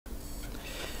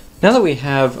Now that we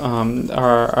have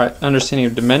our understanding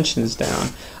of dimensions down,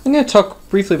 I'm going to talk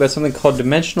briefly about something called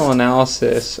dimensional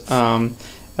analysis and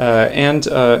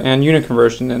unit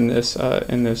conversion in this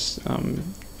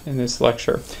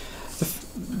lecture.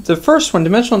 The first one,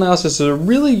 dimensional analysis, is a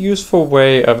really useful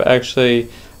way of actually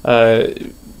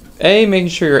making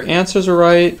sure your answers are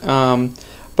right,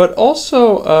 but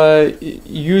also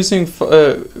you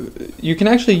can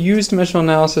actually use dimensional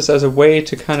analysis as a way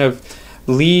to kind of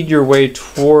lead your way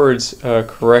towards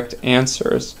correct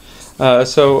answers.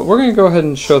 So we're going to go ahead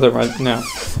and show that right now.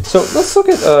 So let's look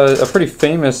at a pretty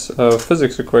famous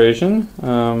physics equation.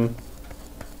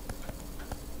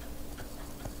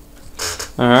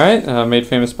 Alright, made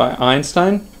famous by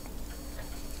Einstein.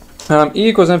 E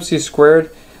equals mc squared.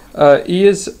 E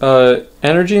is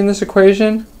energy in this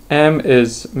equation, m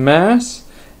is mass,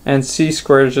 and c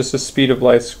squared is just the speed of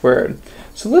light squared.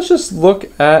 So let's just look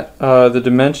at the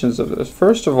dimensions of this.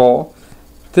 First of all,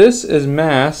 this is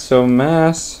mass, so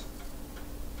mass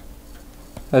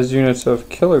has units of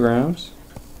kilograms,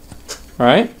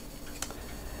 right?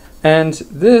 And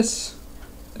this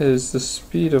is the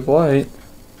speed of light.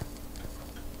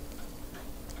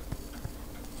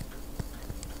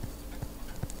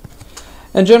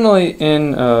 And generally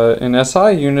in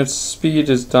SI units, speed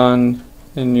is done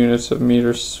in units of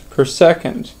meters per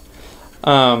second.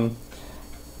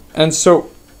 And so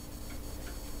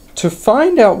to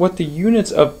find out what the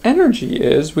units of energy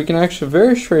is, we can actually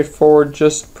very straightforward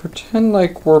just pretend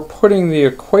like we're putting the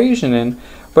equation in,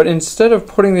 but instead of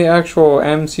putting the actual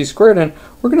mc squared in,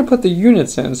 we're going to put the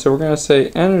units in. So we're going to say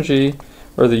energy,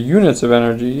 or the units of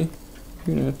energy,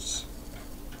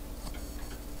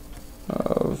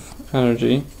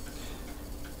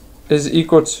 is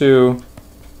equal to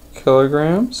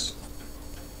kilograms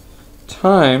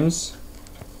times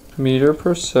meter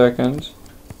per second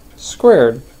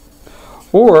squared.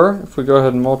 Or if we go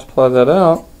ahead and multiply that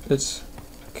out, it's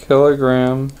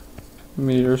kilogram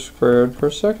meter squared per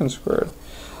second squared,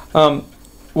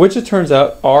 which it turns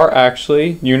out are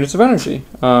actually units of energy.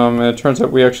 And it turns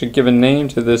out we actually give a name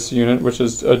to this unit, which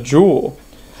is a joule.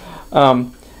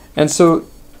 And so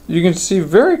you can see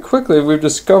very quickly we've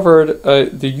discovered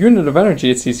the unit of energy.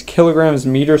 It's these kilograms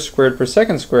meter squared per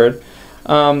second squared.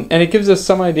 And it gives us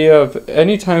some idea of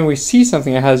anytime we see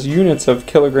something that has units of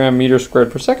kilogram meter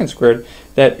squared per second squared,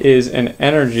 that is an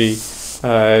energy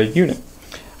unit.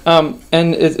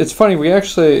 And it's funny, we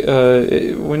actually,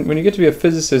 when you get to be a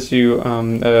physicist,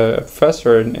 a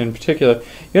professor in particular,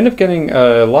 you end up getting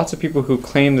lots of people who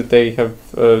claim that they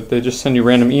just send you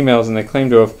random emails and they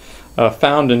claim to have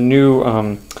found a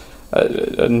new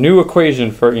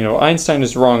equation for, Einstein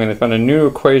is wrong, and they found a new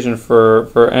equation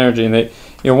for energy, and they,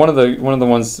 one of the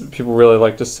ones people really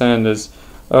like to send is,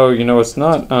 it's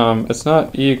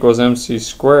not E equals mc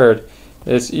squared,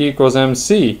 it's E equals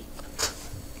mc.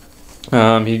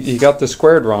 He got the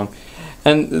squared wrong.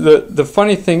 And the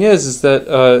funny thing is that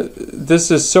this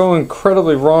is so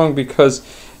incredibly wrong, because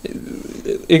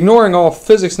ignoring all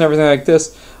physics and everything like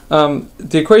this,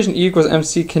 the equation E equals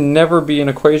mc can never be an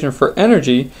equation for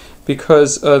energy,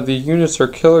 because the units are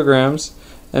kilograms,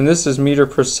 and this is meter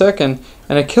per second,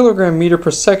 and a kilogram meter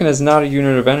per second is not a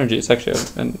unit of energy. It's actually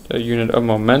a unit of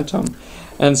momentum.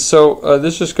 And so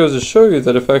this just goes to show you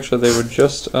that if actually they would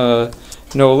just know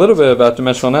a little bit about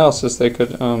dimensional analysis, they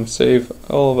could save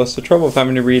all of us the trouble of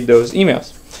having to read those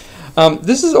emails.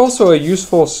 This is also a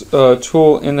useful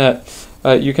tool in that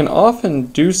you can often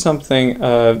do something,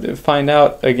 find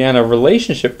out, again, a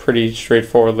relationship pretty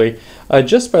straightforwardly,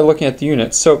 just by looking at the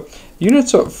units. So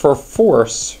units for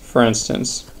force, for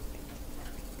instance,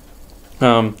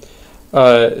 the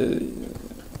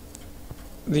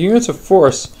units of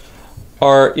force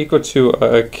are equal to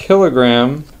a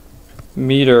kilogram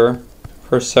meter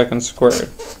per second squared.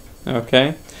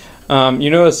 Okay, you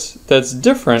notice that's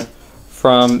different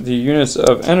from the units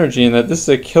of energy in that this is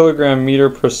a kilogram meter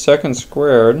per second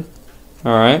squared.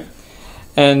 All right,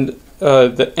 and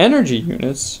the energy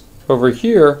units over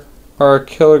here are a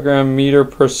kilogram meter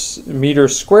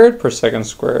squared per second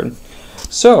squared.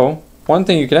 So one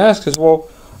thing you could ask is, well,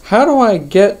 how do I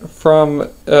get from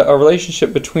a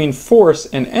relationship between force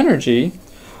and energy?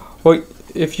 Well,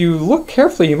 if you look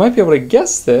carefully, you might be able to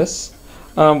guess this.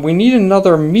 We need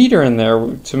another meter in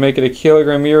there to make it a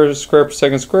kilogram meter squared per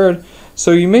second squared.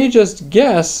 So you may just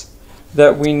guess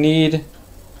that we need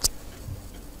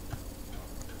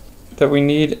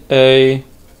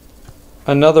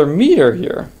another meter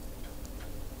here.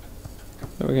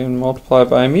 So we can multiply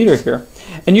by a meter here.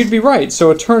 And you'd be right. So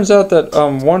it turns out that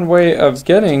one way of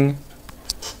getting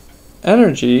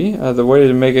energy, the way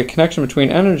to make a connection between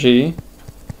energy,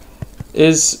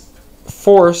 is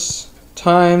force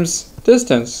times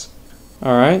distance.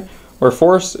 all right, where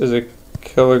force is a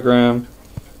kilogram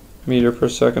meter per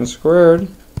second squared,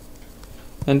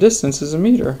 and distance is a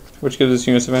meter, which gives us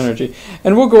units of energy.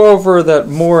 And we'll go over that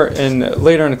more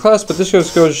later in the class, but this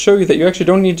just goes to show you that you actually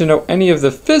don't need to know any of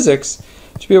the physics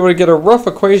to be able to get a rough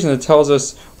equation that tells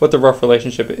us what the rough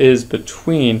relationship is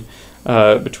between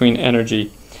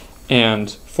energy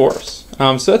and force.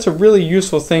 So that's a really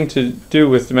useful thing to do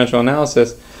with dimensional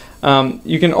analysis.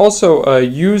 You can also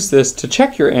use this to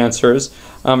check your answers.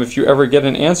 If you ever get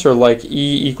an answer like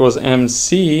E equals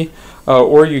mc,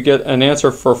 or you get an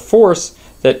answer for force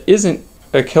that isn't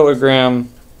a kilogram,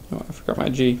 oh, I forgot my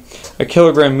G, a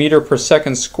kilogram meter per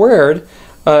second squared,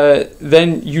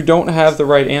 then you don't have the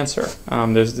right answer.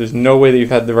 There's no way that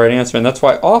you've had the right answer, and that's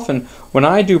why often when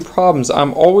I do problems,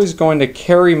 I'm always going to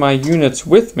carry my units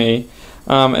with me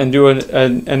and do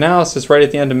an analysis right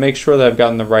at the end to make sure that I've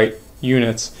gotten the right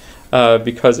units,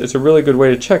 because it's a really good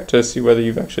way to check to see whether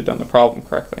you've actually done the problem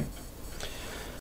correctly.